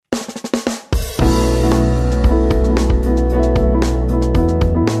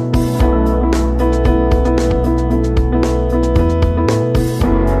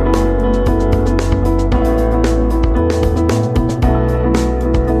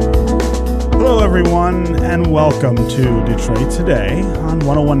Hello, everyone, and welcome to Detroit Today on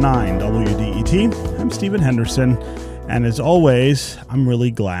 1019 WDET. I'm Stephen Henderson, and as always, I'm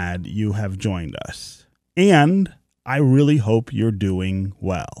really glad you have joined us. And I really hope you're doing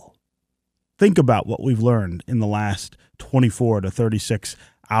well. Think about what we've learned in the last 24 to 36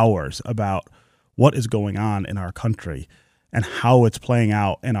 hours about what is going on in our country and how it's playing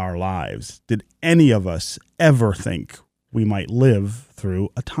out in our lives. Did any of us ever think we might live through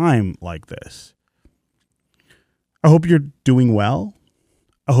a time like this? I hope you're doing well.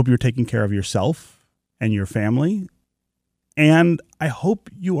 I hope you're taking care of yourself and your family. And I hope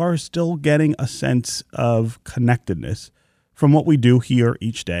you are still getting a sense of connectedness from what we do here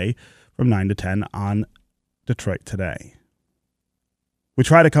each day from 9 to 10 on Detroit Today. We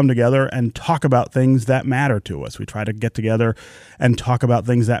try to come together and talk about things that matter to us. We try to get together and talk about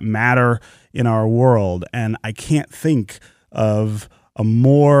things that matter in our world. And I can't think of a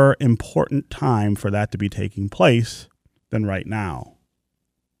more important time for that to be taking place than right now.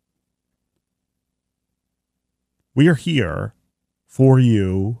 We are here for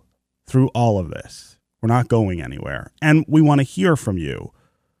you through all of this. We're not going anywhere. And we want to hear from you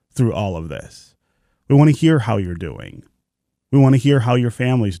through all of this. We want to hear how you're doing. We want to hear how your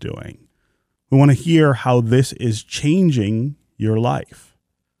family's doing. We want to hear how this is changing your life.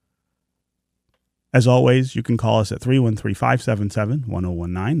 As always, you can call us at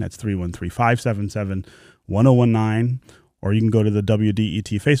 313-577-1019. That's 313-577-1019. Or you can go to the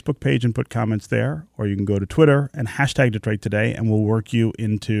WDET Facebook page and put comments there. Or you can go to Twitter and hashtag Detroit Today, and we'll work you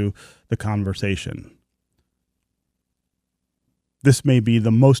into the conversation. This may be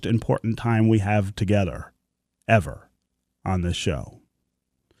the most important time we have together, ever, on this show.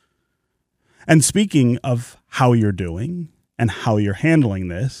 And speaking of how you're doing and how you're handling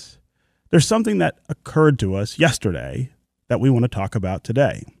this, there's something that occurred to us yesterday that we want to talk about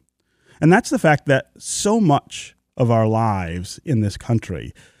today. And that's the fact that so much of our lives in this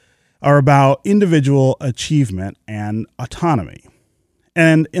country are about individual achievement and autonomy.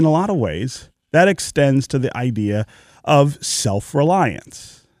 And in a lot of ways, that extends to the idea of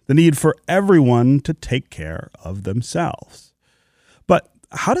self-reliance, the need for everyone to take care of themselves. But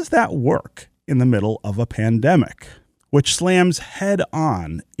how does that work in the middle of a pandemic, which slams head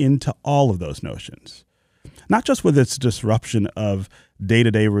on into all of those notions? Not just with its disruption of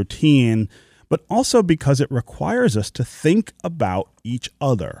day-to-day routine, but also because it requires us to think about each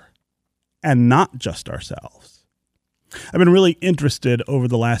other and not just ourselves. I've been really interested over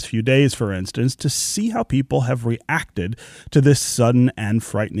the last few days, for instance, to see how people have reacted to this sudden and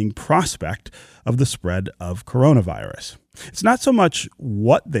frightening prospect of the spread of coronavirus. It's not so much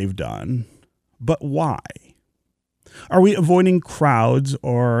what they've done, but why. Are we avoiding crowds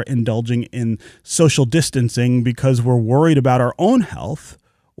or indulging in social distancing because we're worried about our own health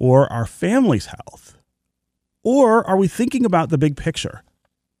or our family's health? Or are we thinking about the big picture?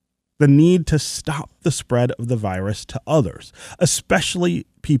 The need to stop the spread of the virus to others, especially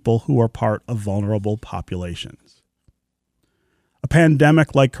people who are part of vulnerable populations. A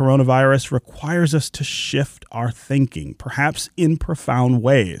pandemic like coronavirus requires us to shift our thinking, perhaps in profound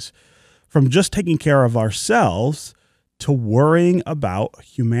ways, from just taking care of ourselves to worrying about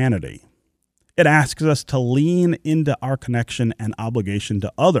humanity. It asks us to lean into our connection and obligation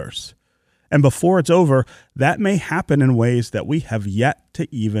to others. And before it's over, that may happen in ways that we have yet to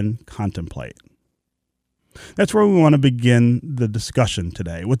even contemplate. That's where we want to begin the discussion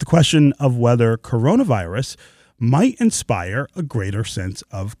today, with the question of whether coronavirus might inspire a greater sense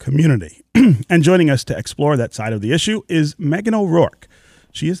of community. And joining us to explore that side of the issue is Meghan O Rourke.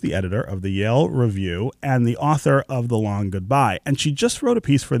 She is the editor of the Yale Review and the author of The Long Goodbye. And she just wrote a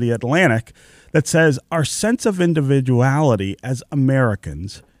piece for The Atlantic that says our sense of individuality as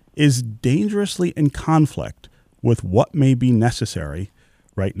Americans is dangerously in conflict with what may be necessary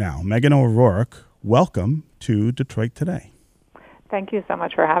right now. Meghan O Rourke, welcome to Detroit Today. Thank you so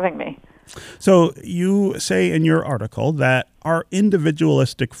much for having me. So you say in your article that our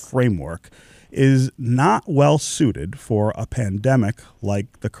individualistic framework is not well suited for a pandemic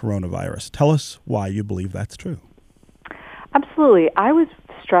like the coronavirus. Tell us why you believe that's true. Absolutely. I was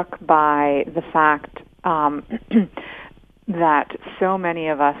struck by the fact that so many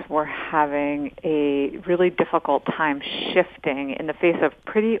of us were having a really difficult time shifting in the face of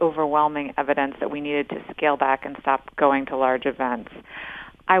pretty overwhelming evidence that we needed to scale back and stop going to large events.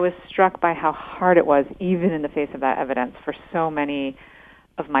 I was struck by how hard it was, even in the face of that evidence, for so many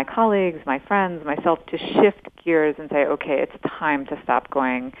of my colleagues, my friends, myself, to shift gears and say, okay, it's time to stop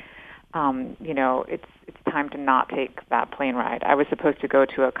going it's time to not take that plane ride. I was supposed to go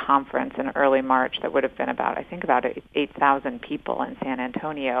to a conference in early March that would have been about 8,000 people in San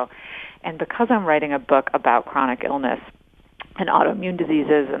Antonio. And because I'm writing a book about chronic illness and autoimmune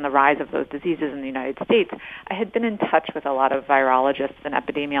diseases and the rise of those diseases in the United States, I had been in touch with a lot of virologists and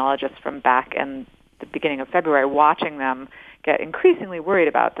epidemiologists from back in the beginning of February, watching them get increasingly worried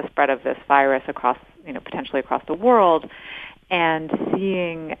about the spread of this virus across, potentially across the world, and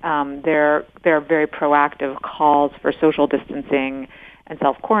seeing their very proactive calls for social distancing and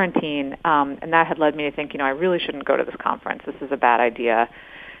self-quarantine. And that had led me to think, I really shouldn't go to this conference. This is a bad idea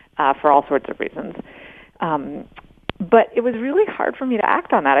for all sorts of reasons. But it was really hard for me to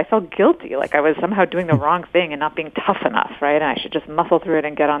act on that. I felt guilty, like I was somehow doing the wrong thing and not being tough enough, right? And I should just muscle through it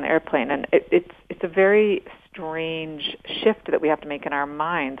and get on the airplane. And it's a very strange shift that we have to make in our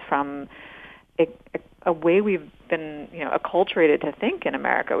minds from a way we've been, acculturated to think in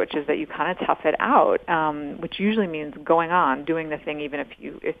America, which is that you kind of tough it out, which usually means going on, doing the thing even if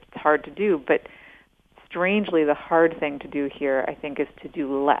it's hard to do. But strangely, the hard thing to do here, I think, is to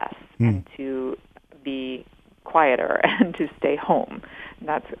do less and to be quieter and to stay home. And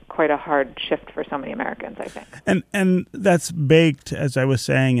that's quite a hard shift for so many Americans, I think. And that's baked, as I was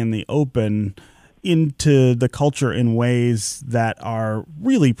saying in the open, into the culture in ways that are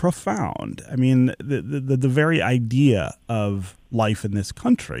really profound. I mean, the very idea of life in this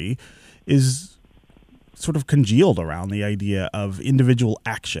country is sort of congealed around the idea of individual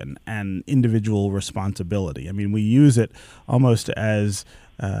action and individual responsibility. I mean, we use it almost as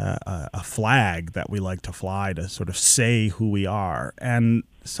a flag that we like to fly to sort of say who we are. And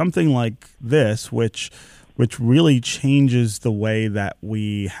something like this, which really changes the way that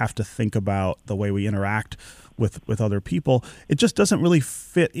we have to think about the way we interact with other people, it just doesn't really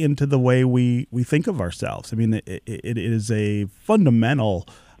fit into the way we think of ourselves. I mean, it is a fundamental,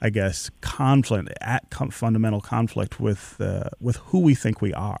 I guess, fundamental conflict with who we think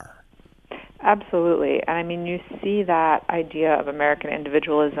we are. Absolutely. And I mean, you see that idea of American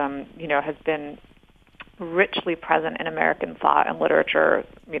individualism, has been richly present in American thought and literature,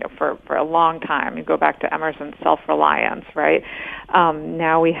 for a long time. You go back to Emerson's self-reliance, right?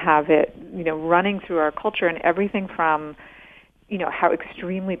 Now we have it, running through our culture, and everything from, how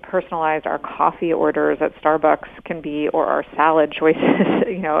extremely personalized our coffee orders at Starbucks can be, or our salad choices,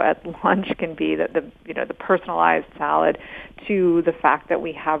 at lunch can be, the personalized salad, to the fact that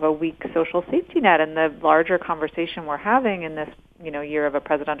we have a weak social safety net, and the larger conversation we're having in this, year of a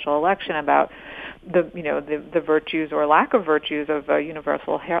presidential election about the virtues or lack of virtues of a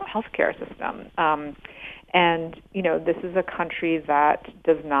universal healthcare system. And, this is a country that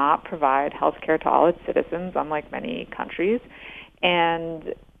does not provide healthcare to all its citizens, unlike many countries.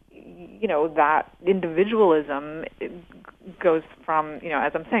 And, that individualism goes from,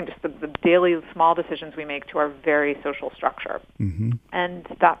 as I'm saying, just the daily small decisions we make to our very social structure. Mm-hmm. And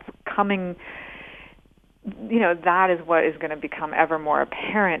that's coming, that is what is going to become ever more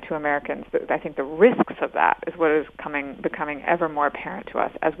apparent to Americans. I think the risks of that is what is becoming ever more apparent to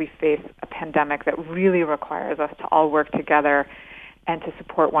us as we face a pandemic that really requires us to all work together and to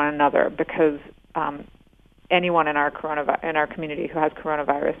support one another, because anyone in our community who has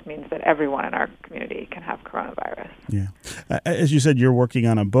coronavirus means that everyone in our community can have coronavirus. Yeah. As you said, you're working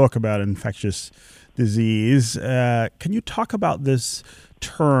on a book about infectious disease. Can you talk about this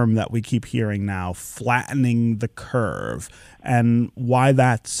term that we keep hearing now, flattening the curve, and why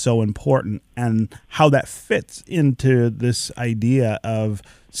that's so important and how that fits into this idea of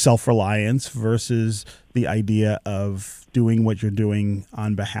self-reliance versus the idea of doing what you're doing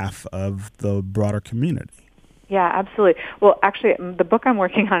on behalf of the broader community? Yeah, absolutely. Well, actually, the book I'm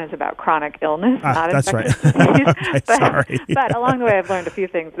working on is about chronic illness, not infectious disease. Okay, sorry. But along the way, I've learned a few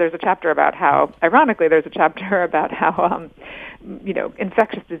things. There's a chapter about how, ironically,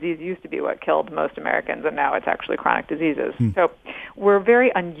 infectious disease used to be what killed most Americans, and now it's actually chronic diseases. So we're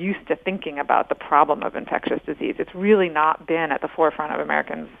very unused to thinking about the problem of infectious disease. It's really not been at the forefront of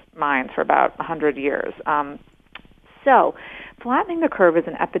Americans' minds for about 100 years. So flattening the curve is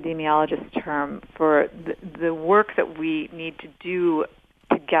an epidemiologist term for the work that we need to do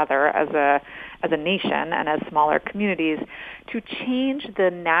together as a nation and as smaller communities to change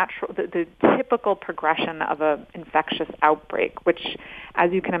the typical progression of an infectious outbreak, which,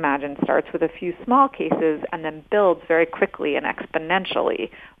 as you can imagine, starts with a few small cases and then builds very quickly and exponentially,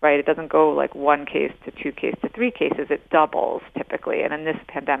 right? It doesn't go like 1 case to 2 cases to 3 cases. It doubles typically. And in this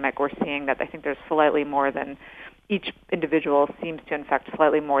pandemic, we're seeing that I think there's slightly more than each individual seems to infect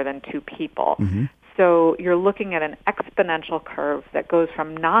slightly more than 2 people. Mm-hmm. So you're looking at an exponential curve that goes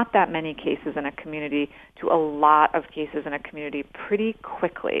from not that many cases in a community to a lot of cases in a community pretty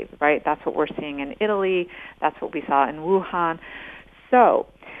quickly, right? That's what we're seeing in Italy. That's what we saw in Wuhan. So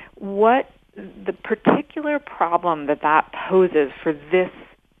what the particular problem that poses for this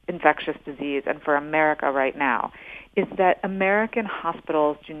infectious disease and for America right now is that American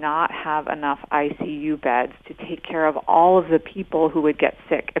hospitals do not have enough ICU beds to take care of all of the people who would get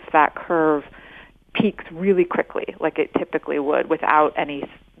sick if that curve peaks really quickly, like it typically would, without any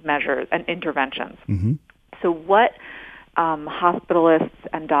measures and interventions. Mm-hmm. So what hospitalists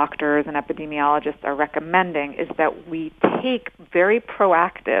and doctors and epidemiologists are recommending is that we take very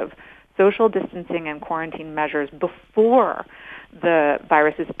proactive social distancing and quarantine measures before the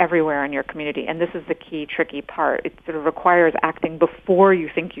virus is everywhere in your community. And this is the key tricky part. It sort of requires acting before you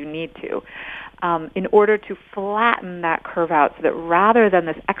think you need to, in order to flatten that curve out so that rather than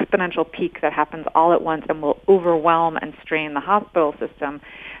this exponential peak that happens all at once and will overwhelm and strain the hospital system,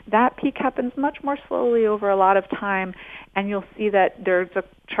 that peak happens much more slowly over a lot of time. And you'll see that there's a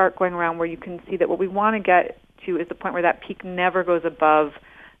chart going around where you can see that what we want to get to is the point where that peak never goes above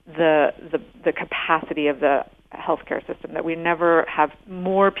the capacity of the healthcare system, that we never have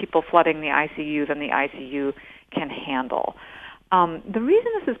more people flooding the ICU than the ICU can handle. The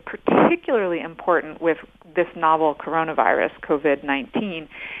reason this is particularly important with this novel coronavirus, COVID-19,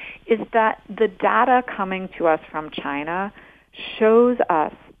 is that the data coming to us from China shows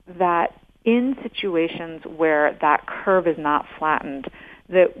us that in situations where that curve is not flattened,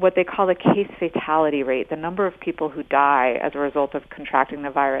 that what they call the case fatality rate, the number of people who die as a result of contracting the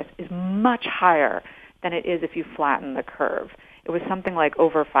virus, is much higher than it is if you flatten the curve. It was something like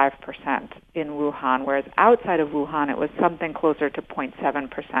over 5% in Wuhan, whereas outside of Wuhan it was something closer to 0.7%.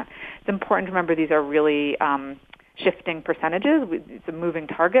 It's important to remember these are really shifting percentages. It's a moving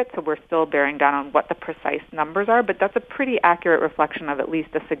target, so we're still bearing down on what the precise numbers are, but that's a pretty accurate reflection of at least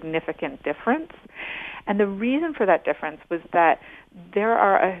a significant difference. And the reason for that difference was that there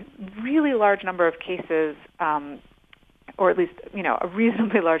are a really large number of cases, or at least, a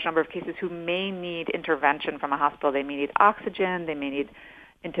reasonably large number of cases who may need intervention from a hospital. They may need oxygen, they may need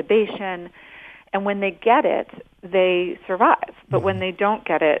intubation, and when they get it, they survive. But when they don't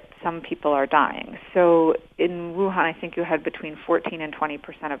get it, some people are dying. So in Wuhan, I think you had between 14 and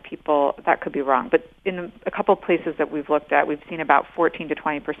 20% of people, that could be wrong, but in a couple of places that we've looked at, we've seen about 14 to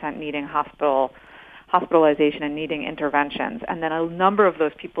 20% needing hospitalization and needing interventions. And then a number of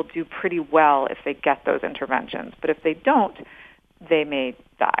those people do pretty well if they get those interventions. But if they don't, they may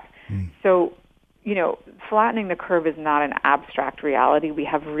die. So, flattening the curve is not an abstract reality. We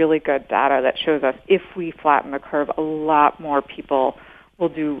have really good data that shows us if we flatten the curve, a lot more people will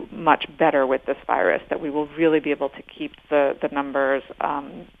do much better with this virus, that we will really be able to keep the numbers of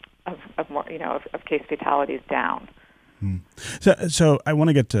case fatalities down. So I want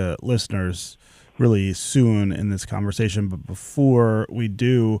to get to listeners really soon in this conversation, but before we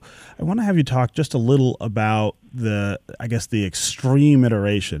do, I want to have you talk just a little about the extreme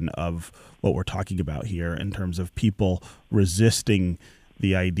iteration of what we're talking about here in terms of people resisting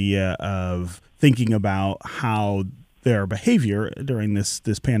the idea of thinking about how their behavior during this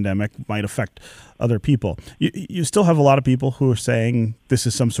pandemic might affect other people. You still have a lot of people who are saying this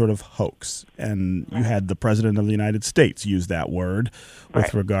is some sort of hoax, and you had the President of the United States use that word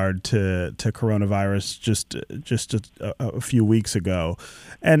with regard to coronavirus just a few weeks ago,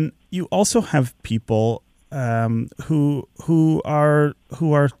 and you also have people who are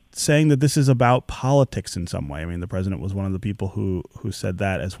saying that this is about politics in some way. I mean, the president was one of the people who said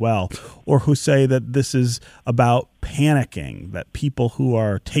that as well, or who say that this is about panicking, that people who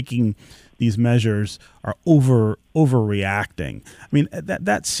are taking these measures are overreacting. I mean,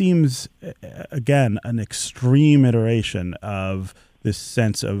 that seems, again, an extreme iteration of this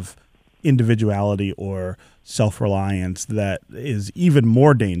sense of individuality or self-reliance that is even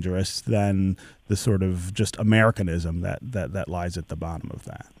more dangerous than the sort of just Americanism that lies at the bottom of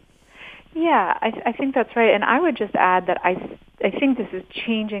that. Yeah, I think that's right. And I would just add that I think this is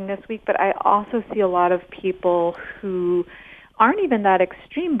changing this week, but I also see a lot of people who aren't even that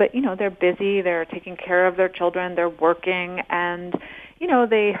extreme, but, they're busy, they're taking care of their children, they're working, and,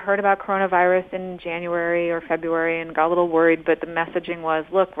 they heard about coronavirus in January or February and got a little worried, but the messaging was,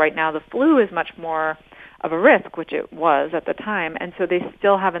 look, right now the flu is much more of a risk, which it was at the time, and so they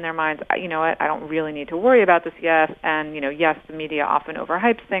still have in their minds, you know what, I don't really need to worry about this yet, and, yes, the media often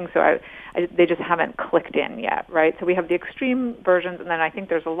overhypes things, so they just haven't clicked in yet, right? So we have the extreme versions, and then I think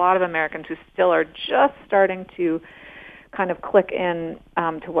there's a lot of Americans who still are just starting to kind of click in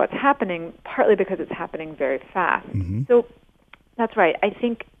to what's happening, partly because it's happening very fast. Mm-hmm. So that's right. I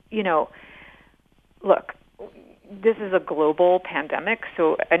think, look, this is a global pandemic,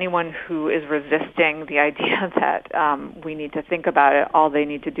 so anyone who is resisting the idea that we need to think about it, all they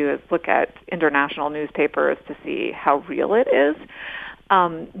need to do is look at international newspapers to see how real it is.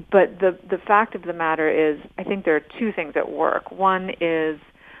 But the fact of the matter is, I think there are two things at work.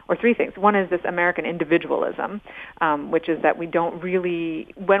 Three things. One is this American individualism, which is that we don't really,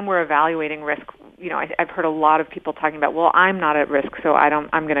 when we're evaluating risk, I've heard a lot of people talking about, well, I'm not at risk, so I'm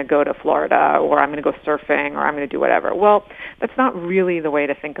going to go to Florida, or I'm going to go surfing, or I'm going to do whatever. Well, that's not really the way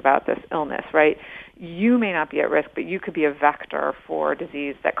to think about this illness, right? You may not be at risk, but you could be a vector for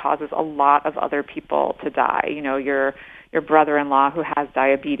disease that causes a lot of other people to die. Your brother-in-law who has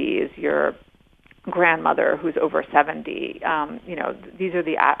diabetes, your grandmother who's over 70. These are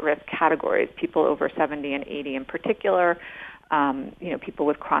the at-risk categories, people over 70 and 80 in particular. People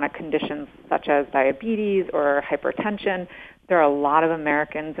with chronic conditions such as diabetes or hypertension. There are a lot of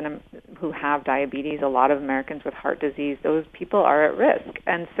Americans who have diabetes, a lot of Americans with heart disease. Those people are at risk.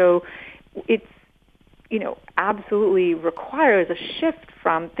 And so it's, absolutely requires a shift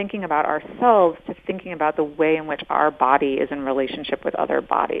from thinking about ourselves to thinking about the way in which our body is in relationship with other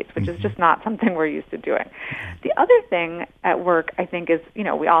bodies, which is just not something we're used to doing. The other thing at work, I think, is,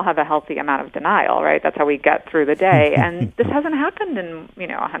 we all have a healthy amount of denial, right? That's how we get through the day. And this hasn't happened in,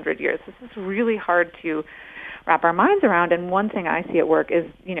 100 years. This is really hard to wrap our minds around. And one thing I see at work is,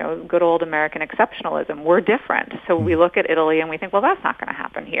 good old American exceptionalism. We're different. So we look at Italy and we think, well, that's not going to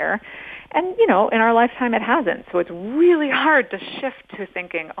happen here. And, in our lifetime it hasn't. So it's really hard to shift to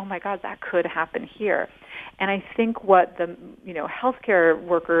thinking, oh my God, that could happen here. And I think what the, healthcare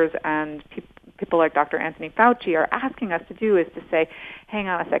workers and people like Dr. Anthony Fauci are asking us to do is to say, hang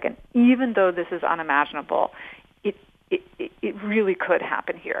on a second, even though this is unimaginable, it really could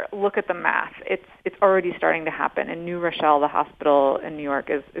happen here. Look at the math. It's already starting to happen. In New Rochelle, the hospital in New York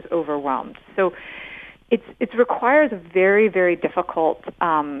is overwhelmed. So it requires a very, very difficult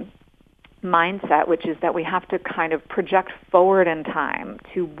mindset, which is that we have to kind of project forward in time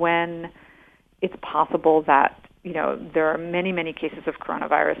to when it's possible that, there are many, many cases of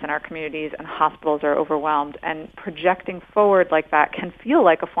coronavirus in our communities and hospitals are overwhelmed, and projecting forward like that can feel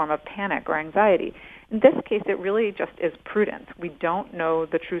like a form of panic or anxiety. In this case, it really just is prudence. We don't know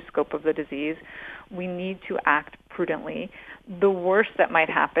the true scope of the disease. We need to act prudently. The worst that might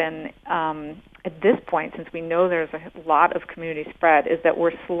happen at this point, since we know there's a lot of community spread, is that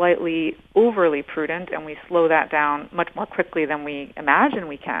we're slightly overly prudent and we slow that down much more quickly than we imagine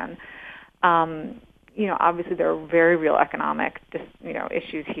we can. Obviously there are very real economic,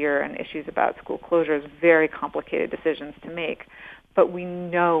 issues here and issues about school closures, very complicated decisions to make. But we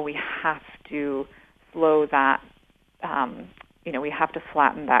know we have to slow that, we have to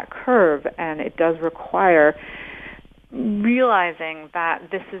flatten that curve, and it does require realizing that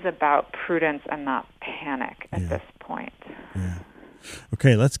this is about prudence and not panic at this point. Yeah.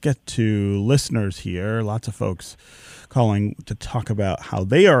 Okay, let's get to listeners here. Lots of folks calling to talk about how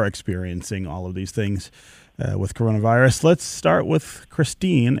they are experiencing all of these things with coronavirus. Let's start with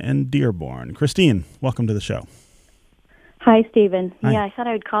Christine in Dearborn. Christine, welcome to the show. Hi, Stephen. Hi. Yeah, I thought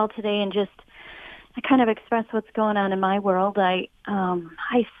I would call today and just kind of express what's going on in my world. I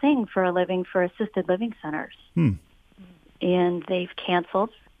sing for a living for assisted living centers. And they've canceled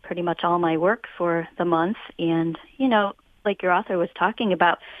pretty much all my work for the month. And, like your author was talking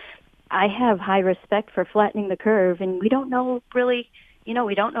about, I have high respect for flattening the curve, and we don't know really,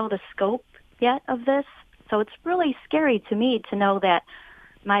 we don't know the scope yet of this. So it's really scary to me to know that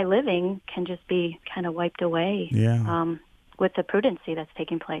my living can just be kind of wiped away with the prudency that's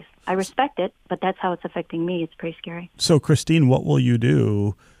taking place. I respect it, but that's how it's affecting me. It's pretty scary. So, Christine, what will you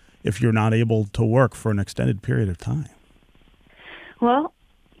do if you're not able to work for an extended period of time? Well,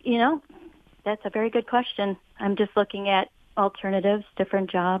 that's a very good question. I'm just looking at alternatives, different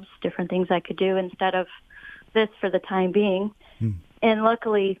jobs, different things I could do instead of this for the time being. And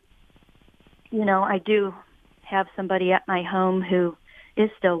luckily, I do have somebody at my home who is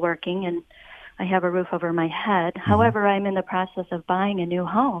still working, and I have a roof over my head. However, I'm in the process of buying a new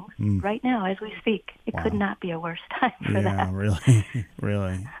home right now as we speak. It could not be a worse time for that. Yeah, really,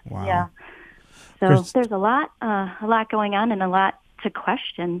 really. Wow. Yeah. So there's a lot going on and a lot to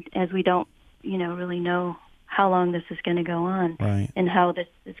question as we don't, really know how long this is going to go on and how this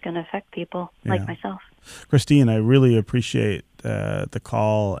is going to affect people like myself. Christine, I really appreciate the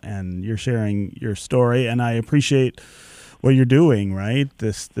call and you're sharing your story, and I appreciate what you're doing, right?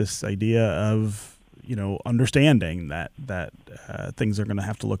 This idea of, understanding that things are going to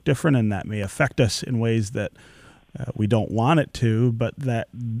have to look different and that may affect us in ways that we don't want it to, but that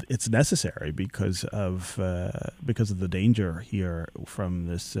it's necessary because of the danger here from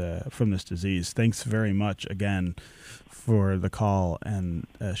this disease. Thanks very much again for the call and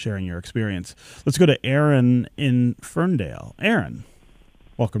sharing your experience. Let's go to Aaron in Ferndale. Aaron,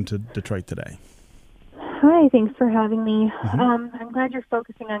 welcome to Detroit Today. Hi, thanks for having me. Mm-hmm. I'm glad you're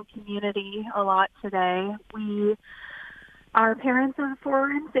focusing on community a lot today. We are parents of 4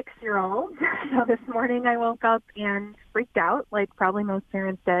 and 6-year-olds, so this morning I woke up and freaked out, like probably most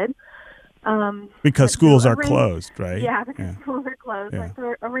parents did. Because schools are closed, right? Yeah, because schools are closed. Yeah.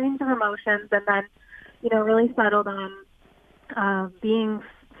 So a range of emotions, and then, really settled on being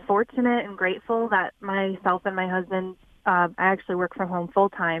fortunate and grateful that myself and my husband, I actually work from home full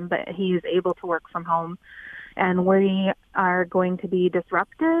time, but he's able to work from home. And we are going to be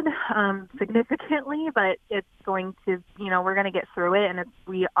disrupted significantly, but it's going to, we're going to get through it. And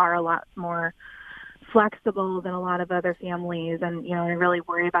we are a lot more flexible than a lot of other families. And, I really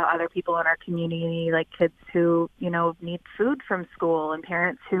worry about other people in our community, like kids who, need food from school, and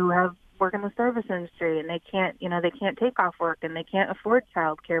parents who work in the service industry and they can't take off work and they can't afford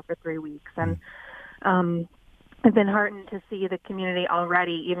childcare for 3 weeks. And, I've been heartened to see the community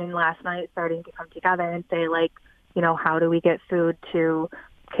already, even last night, starting to come together and say, how do we get food to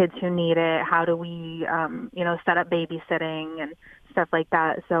kids who need it? How do we, set up babysitting and stuff like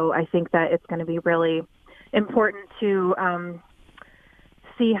that? So I think that it's going to be really important to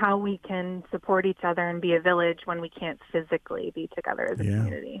see how we can support each other and be a village when we can't physically be together as a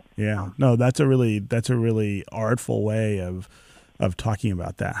community. Yeah. No, that's a really artful way of talking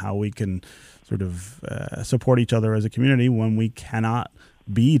about that, how we can sort of support each other as a community when we cannot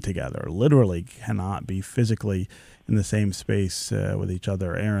be together, literally cannot be physically in the same space with each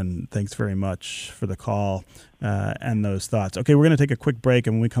other. Aaron, thanks very much for the call and those thoughts. Okay, we're going to take a quick break,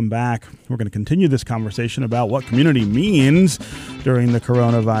 and when we come back, we're going to continue this conversation about what community means during the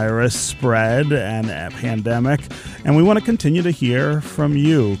coronavirus spread and pandemic. And we want to continue to hear from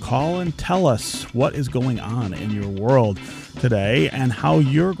you. Call and tell us what is going on in your world today and how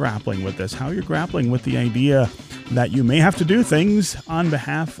you're grappling with this, how you're grappling with the idea that you may have to do things on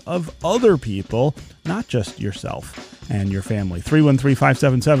behalf of other people, not just yourself and your family.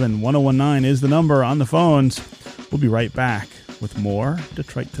 313-577-1019 is the number on the phones. We'll be right back with more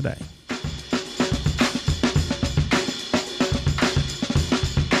Detroit Today.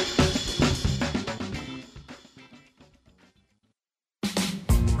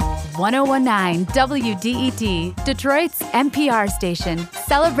 .1019 WDET, Detroit's NPR station,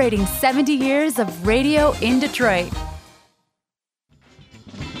 celebrating 70 years of radio in Detroit.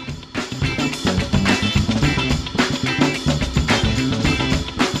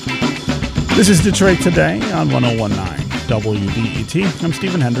 This is Detroit Today on 1019 WDET. I'm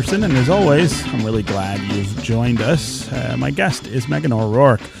Stephen Henderson, and as always, I'm really glad you've joined us. My guest is Meghan O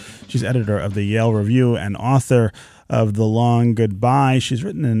Rourke. She's editor of the Yale Review and author of The Long Goodbye. She's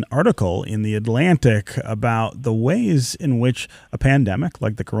written an article in The Atlantic about the ways in which a pandemic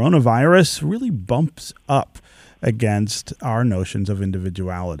like the coronavirus really bumps up against our notions of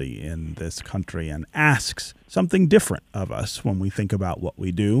individuality in this country and asks something different of us when we think about what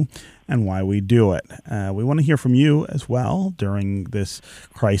we do and why we do it. We want to hear from you as well during this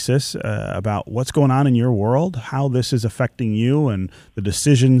crisis about what's going on in your world, how this is affecting you and the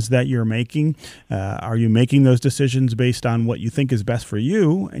decisions that you're making. Are you making those decisions based on what you think is best for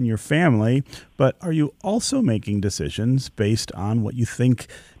you and your family, but are you also making decisions based on what you think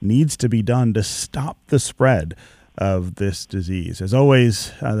needs to be done to stop the spread of this disease? As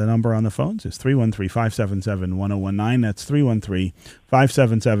always, the number on the phones is 313-577-1019. That's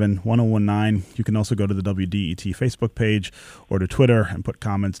 313-577-1019. You can also go to the WDET Facebook page or to Twitter and put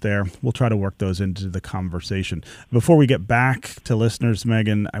comments there. We'll try to work those into the conversation. Before we get back to listeners,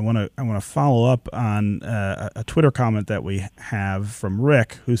 Meghan, I want to follow up on a Twitter comment that we have from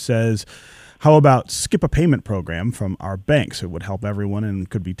Rick, who says, how about skip a payment program from our banks? It would help everyone and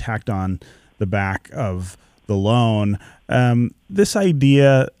could be tacked on the back of the loan. This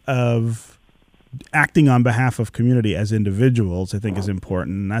idea of acting on behalf of community as individuals, I think, is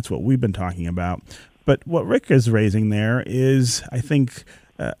important, and that's what we've been talking about. But what Rick is raising there is, I think,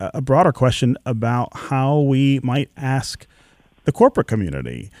 a broader question about how we might ask the corporate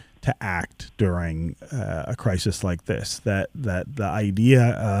community to act during a crisis like this. That the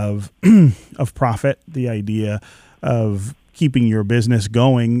idea of profit, the idea of keeping your business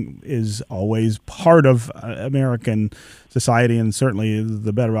going is always part of American society and certainly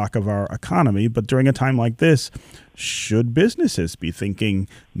the bedrock of our economy. But during a time like this, should businesses be thinking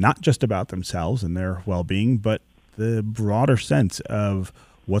not just about themselves and their well-being, but the broader sense of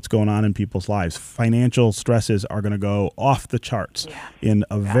what's going on in people's lives. Financial stresses are going to go off the charts in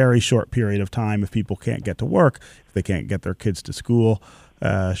a very short period of time if people can't get to work, if they can't get their kids to school.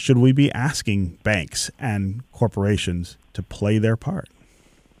 Should we be asking banks and corporations to play their part?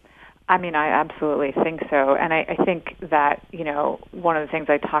 I mean, I absolutely think so. And I think that, one of the things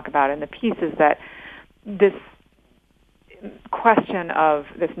I talk about in the piece is that this question of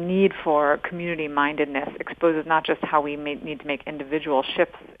this need for community mindedness exposes not just how we need to make individual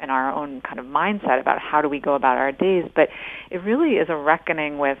shifts in our own kind of mindset about how do we go about our days, but it really is a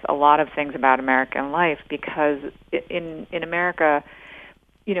reckoning with a lot of things about American life, because in America,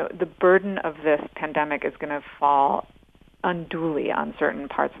 the burden of this pandemic is going to fall unduly on certain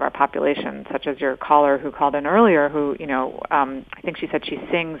parts of our population, such as your caller who called in earlier, who, I think she said she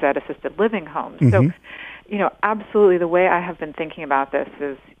sings at assisted living homes. So, absolutely the way I have been thinking about this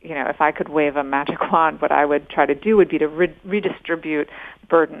is, if I could wave a magic wand, what I would try to do would be to redistribute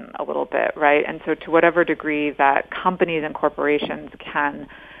burden a little bit, right? And so to whatever degree that companies and corporations can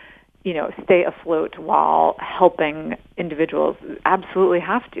stay afloat while helping individuals, absolutely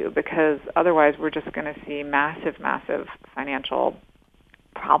have to, because otherwise we're just going to see massive financial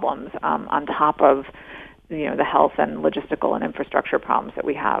problems on top of the health and logistical and infrastructure problems that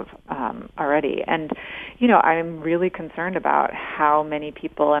we have already. And I'm really concerned about how many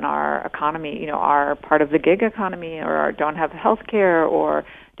people in our economy are part of the gig economy, or don't have health care, or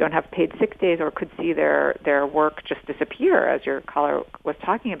don't have paid sick days, or could see their work just disappear, as your caller was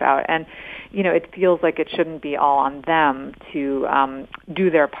talking about. And it feels like it shouldn't be all on them to do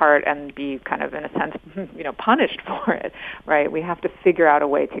their part and be kind of, in a sense, punished for it, right? We have to figure out a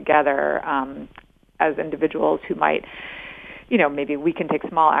way together as individuals who might, maybe we can take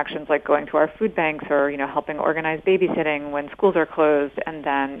small actions like going to our food banks, or, helping organize babysitting when schools are closed. And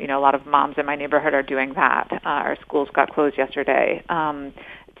then, a lot of moms in my neighborhood are doing that. Our schools got closed yesterday.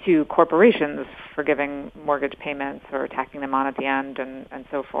 To corporations for giving mortgage payments or tacking them on at the end, and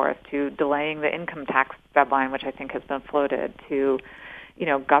so forth, to delaying the income tax deadline, which I think has been floated, to,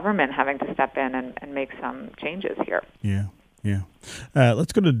 government having to step in and make some changes here. Yeah.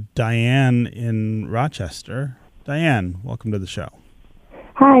 Let's go to Diane in Rochester. Diane, welcome to the show.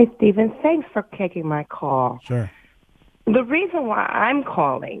 Hi, Stephen. Thanks for taking my call. Sure. The reason why I'm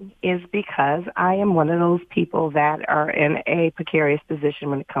calling is because I am one of those people that are in a precarious position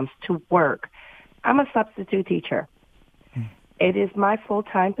when it comes to work. I'm a substitute teacher. It is my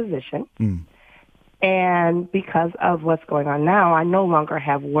full-time position. And because of what's going on now, I no longer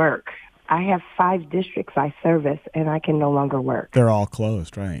have work. I have 5 districts I service, and I can no longer work. They're all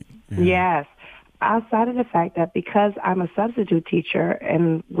closed, right? Yeah. Yes. Outside of the fact that because I'm a substitute teacher,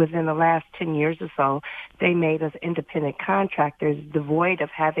 and within the last 10 years or so, they made us independent contractors, devoid of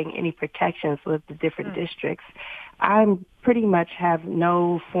having any protections with the different districts, I pretty much have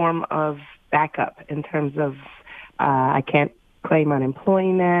no form of backup in terms of I can't claim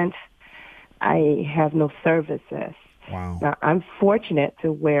unemployment. I have no services. Wow. Now, I'm fortunate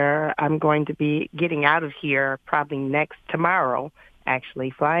to where I'm going to be getting out of here probably tomorrow,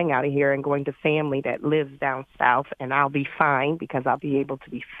 actually flying out of here and going to family that lives down south, and I'll be fine because I'll be able to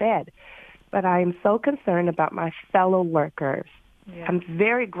be fed. But I am so concerned about my fellow workers. Yeah. I'm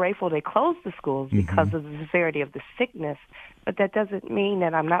very grateful they closed the schools because of the severity of the sickness, but that doesn't mean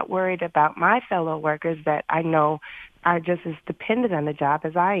that I'm not worried about my fellow workers that I know are just as dependent on the job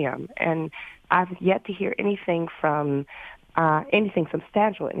as I am. And I've yet to hear anything from, anything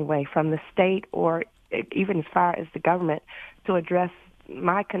substantial anyway, from the state or even as far as the government to address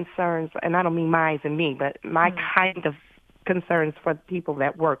my concerns, and I don't mean mine and me, but my kind of concerns for the people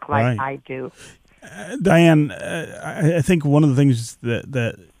that work like I do. Diane, I think one of the things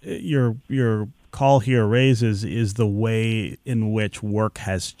that your call here raises is the way in which work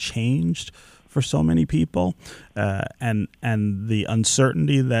has changed for so many people, and the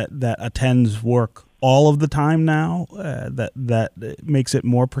uncertainty that attends work all of the time now, that makes it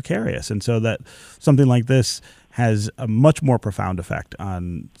more precarious, and so that something like this has a much more profound effect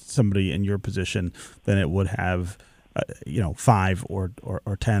on somebody in your position than it would have 5 or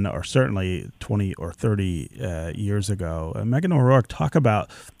 10 or certainly 20 or 30 years ago. Meghan O Rourke, talk about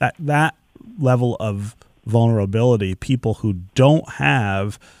that level of vulnerability, people who don't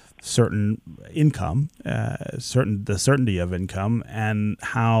have certain income, the certainty of income, and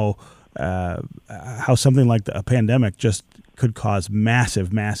how something like a pandemic just could cause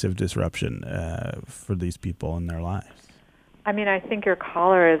massive disruption for these people in their lives. I mean, I think your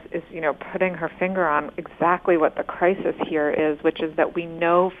caller is putting her finger on exactly what the crisis here is, which is that we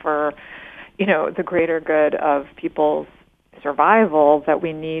know for, the greater good of people's survival that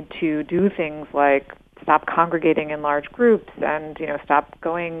we need to do things like stop congregating in large groups and, stop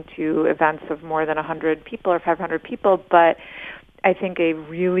going to events of more than 100 people or 500 people. But I think a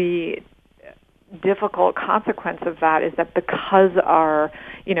really difficult consequence of that is that because our,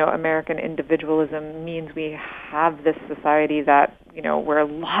 American individualism means we have this society that, where a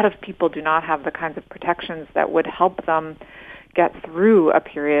lot of people do not have the kinds of protections that would help them get through a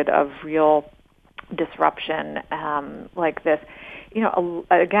period of real disruption like this.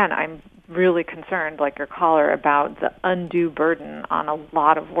 Again, I'm really concerned, like your caller, about the undue burden on a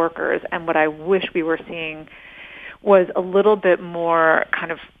lot of workers. And what I wish we were seeing was a little bit more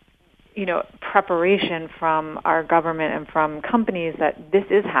kind of, preparation from our government and from companies that this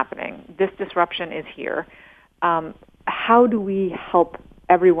is happening. This disruption is here. How do we help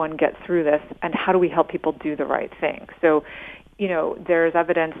everyone get through this, and how do we help people do the right thing? So, there's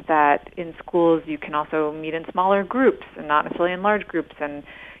evidence that in schools you can also meet in smaller groups and not necessarily in large groups. And,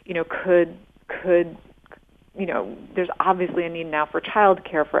 there's obviously a need now for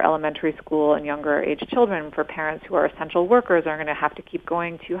childcare for elementary school and younger age children. For parents who are essential workers are going to have to keep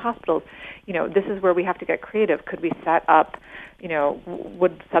going to hospitals. This is where we have to get creative. Could we set up,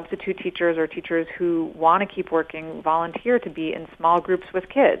 would substitute teachers or teachers who want to keep working volunteer to be in small groups with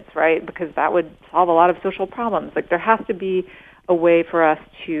kids, right? Because that would solve a lot of social problems. Like, there has to be a way for us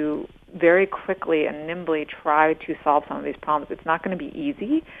to very quickly and nimbly try to solve some of these problems. It's not going to be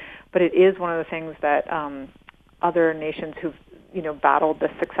easy, but it is one of the things that other nations who've battled this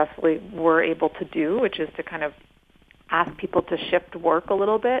successfully were able to do, which is to kind of ask people to shift work a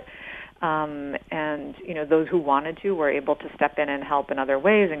little bit. And those who wanted to were able to step in and help in other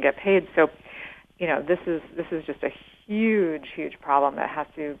ways and get paid. So, this is just a huge problem that has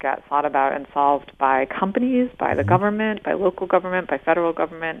to get thought about and solved by companies, by the government, by local government, by federal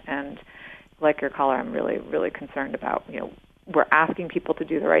government. And like your caller, I'm really, really concerned about, we're asking people to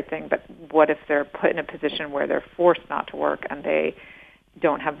do the right thing, but what if they're put in a position where they're forced not to work and they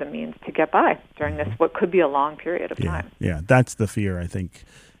don't have the means to get by during this, what could be a long period of time? Yeah, that's the fear I think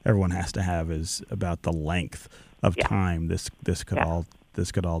everyone has to have, is about the length of time this could all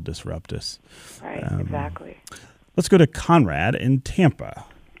disrupt us. Right, exactly. Let's go to Conrad in Tampa.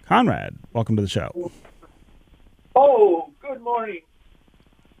 Conrad, welcome to the show. Oh, good morning.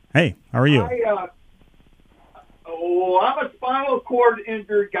 Hey, how are you? I'm a spinal cord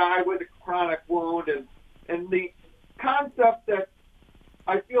injured guy with a chronic wound, and the concept that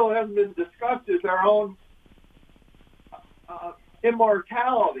I feel hasn't been discussed is our own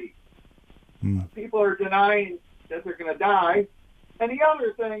immortality. People are denying that they're going to die. And the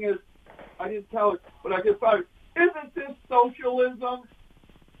other thing is, I didn't tell it, but I just thought, isn't this socialism?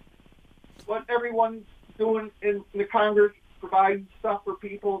 What everyone's doing in the Congress, providing stuff for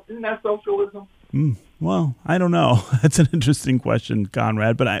people, isn't that socialism? Well, I don't know. That's an interesting question,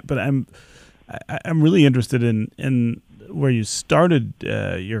 Conrad. But I'm really interested in where you started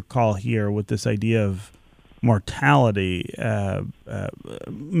your call here with this idea of mortality.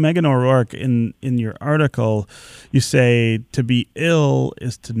 Meghan O Rourke, in your article, you say to be ill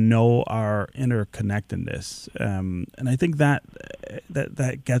is to know our interconnectedness, and I think that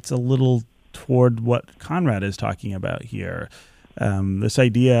gets a little toward what Conrad is talking about here. This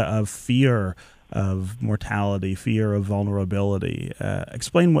idea of fear of mortality, fear of vulnerability.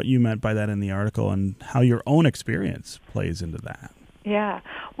 Explain what you meant by that in the article and how your own experience plays into that. Yeah.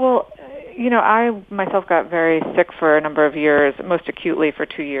 Well, I myself got very sick for a number of years, most acutely for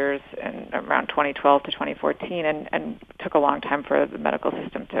 2 years, and around 2012 to 2014, and took a long time for the medical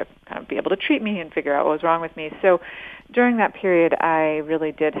system to kind of be able to treat me and figure out what was wrong with me. So during that period, I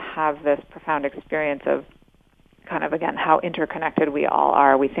really did have this profound experience of kind of, again, how interconnected we all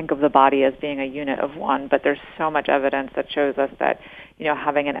are. We think of the body as being a unit of one, but there's so much evidence that shows us that,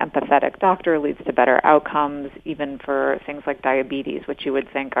 having an empathetic doctor leads to better outcomes, even for things like diabetes, which you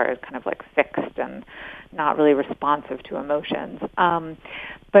would think are kind of like fixed and not really responsive to emotions.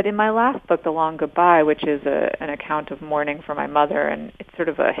 But in my last book, The Long Goodbye, which is an account of mourning for my mother, and it's sort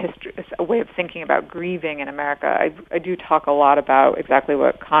of it's a way of thinking about grieving in America, I do talk a lot about exactly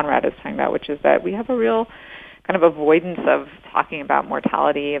what Conrad is talking about, which is that we have a real kind of avoidance of talking about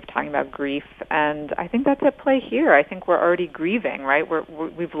mortality, of talking about grief, and I think that's at play here. I think we're already grieving, right?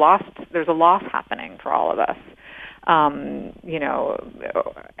 We've lost. There's a loss happening for all of us, and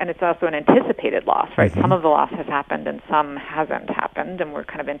it's also an anticipated loss, right? Mm-hmm. Some of the loss has happened, and some hasn't happened, and we're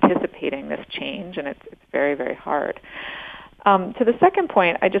kind of anticipating this change, and it's very, very hard. To the second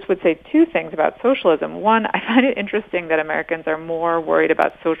point, I just would say two things about socialism. One, I find it interesting that Americans are more worried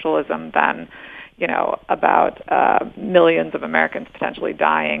about socialism than about millions of Americans potentially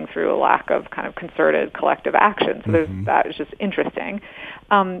dying through a lack of kind of concerted collective action. So that is just interesting.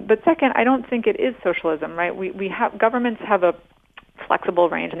 But second, I don't think it is socialism, right? Governments have a flexible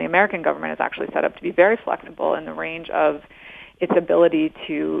range, and the American government is actually set up to be very flexible in the range of its ability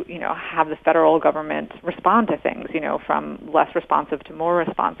to, have the federal government respond to things, from less responsive to more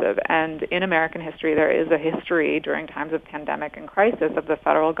responsive. And in American history, there is a history during times of pandemic and crisis of the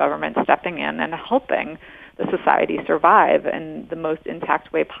federal government stepping in and helping the society survive in the most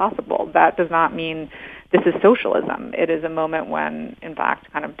intact way possible. That does not mean this is socialism. It is a moment when, in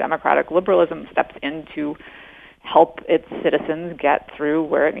fact, kind of democratic liberalism steps in to help its citizens get through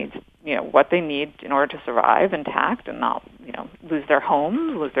where it needs, what they need in order to survive intact and not, lose their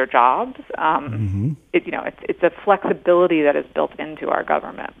homes, lose their jobs. It's a flexibility that is built into our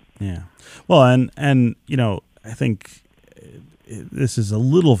government. Yeah. Well, and I think this is a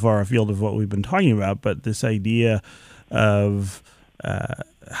little far afield of what we've been talking about, but this idea of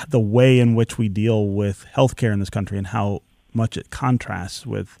the way in which we deal with healthcare in this country and how much it contrasts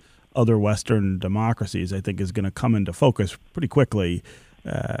with other Western democracies, I think, is going to come into focus pretty quickly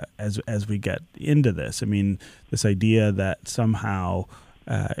as we get into this. I mean, this idea that somehow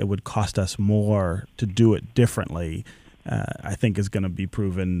it would cost us more to do it differently, I think, is going to be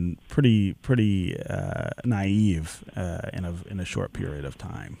proven pretty naive in a short period of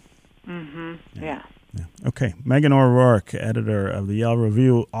time. Mm-hmm. Yeah. Okay. Meghan O Rourke, editor of the Yale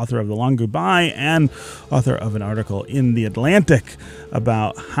Review, author of The Long Goodbye, and author of an article in The Atlantic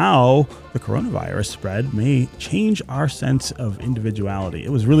about how the coronavirus spread may change our sense of individuality.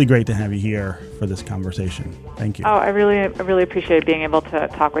 It was really great to have you here for this conversation. Thank you. Oh, I really appreciate being able to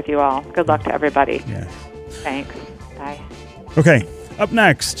talk with you all. Good luck to everybody. Yes. Thanks. Bye. Okay. Up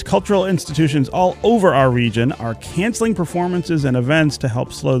next, cultural institutions all over our region are canceling performances and events to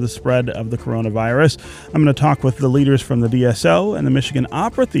help slow the spread of the coronavirus. I'm going to talk with the leaders from the DSO and the Michigan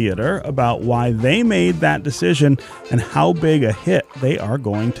Opera Theater about why they made that decision and how big a hit they are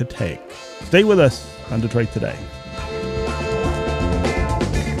going to take. Stay with us on Detroit Today.